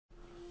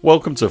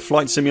Welcome to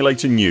Flight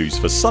Simulator News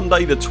for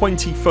Sunday the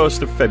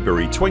 21st of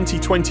February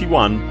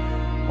 2021.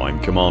 I'm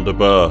Commander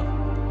Buur.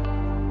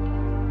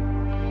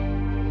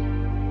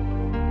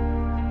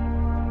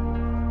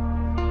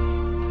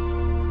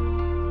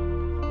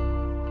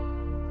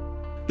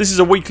 This is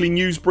a weekly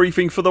news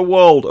briefing for the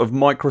world of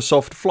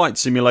Microsoft Flight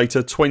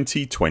Simulator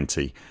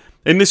 2020.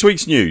 In this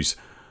week's news,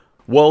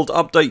 World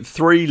Update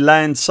 3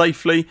 lands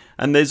safely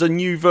and there's a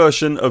new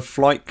version of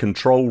Flight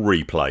Control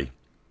Replay.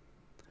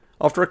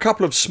 After a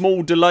couple of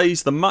small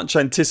delays, the much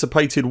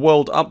anticipated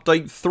World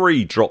Update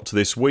 3 dropped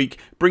this week,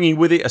 bringing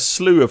with it a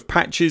slew of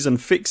patches and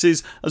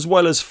fixes as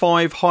well as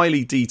 5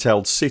 highly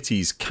detailed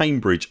cities: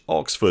 Cambridge,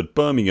 Oxford,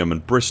 Birmingham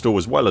and Bristol,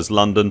 as well as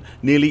London,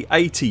 nearly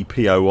 80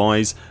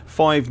 POIs,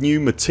 5 new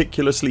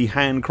meticulously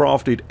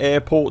handcrafted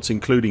airports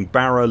including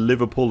Barrow,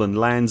 Liverpool and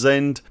Lands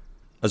End,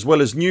 as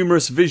well as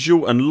numerous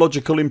visual and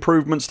logical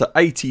improvements to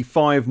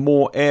 85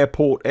 more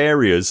airport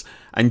areas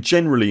and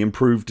generally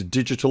improved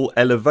digital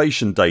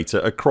elevation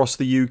data across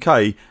the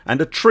UK, and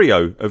a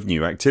trio of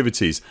new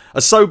activities.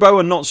 Asobo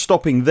are not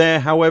stopping there,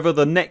 however.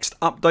 The next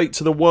update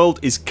to the world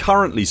is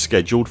currently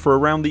scheduled for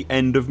around the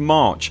end of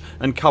March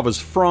and covers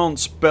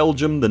France,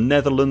 Belgium, the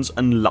Netherlands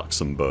and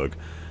Luxembourg.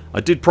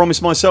 I did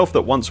promise myself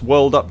that once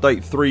World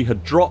Update 3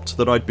 had dropped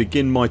that I'd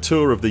begin my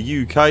tour of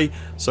the UK,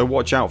 so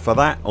watch out for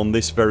that on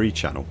this very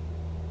channel.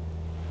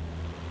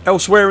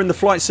 Elsewhere in the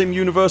Flight Sim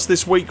universe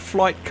this week,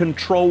 Flight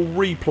Control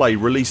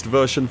Replay released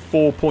version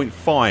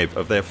 4.5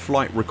 of their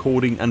flight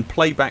recording and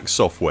playback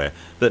software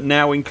that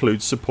now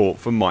includes support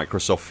for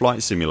Microsoft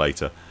Flight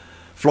Simulator.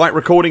 Flight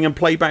recording and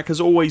playback has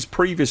always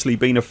previously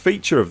been a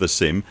feature of the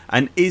sim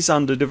and is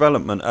under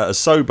development at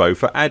Asobo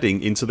for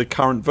adding into the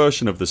current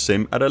version of the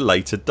sim at a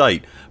later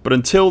date, but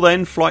until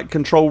then Flight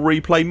Control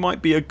Replay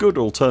might be a good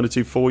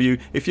alternative for you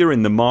if you're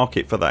in the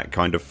market for that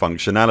kind of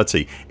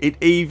functionality. It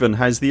even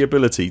has the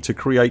ability to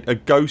create a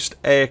ghost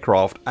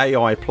aircraft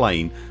AI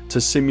plane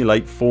to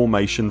simulate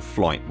formation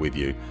flight with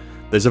you.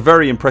 There's a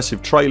very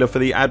impressive trailer for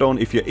the add-on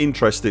if you're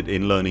interested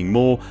in learning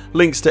more.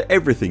 Links to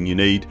everything you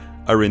need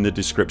are in the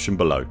description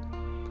below.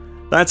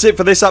 That's it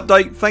for this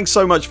update. Thanks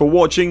so much for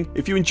watching.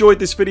 If you enjoyed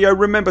this video,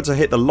 remember to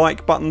hit the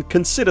like button,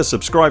 consider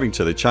subscribing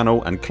to the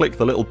channel and click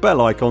the little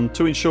bell icon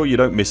to ensure you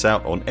don't miss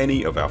out on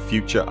any of our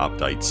future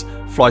updates.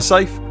 Fly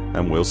safe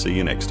and we'll see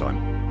you next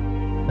time.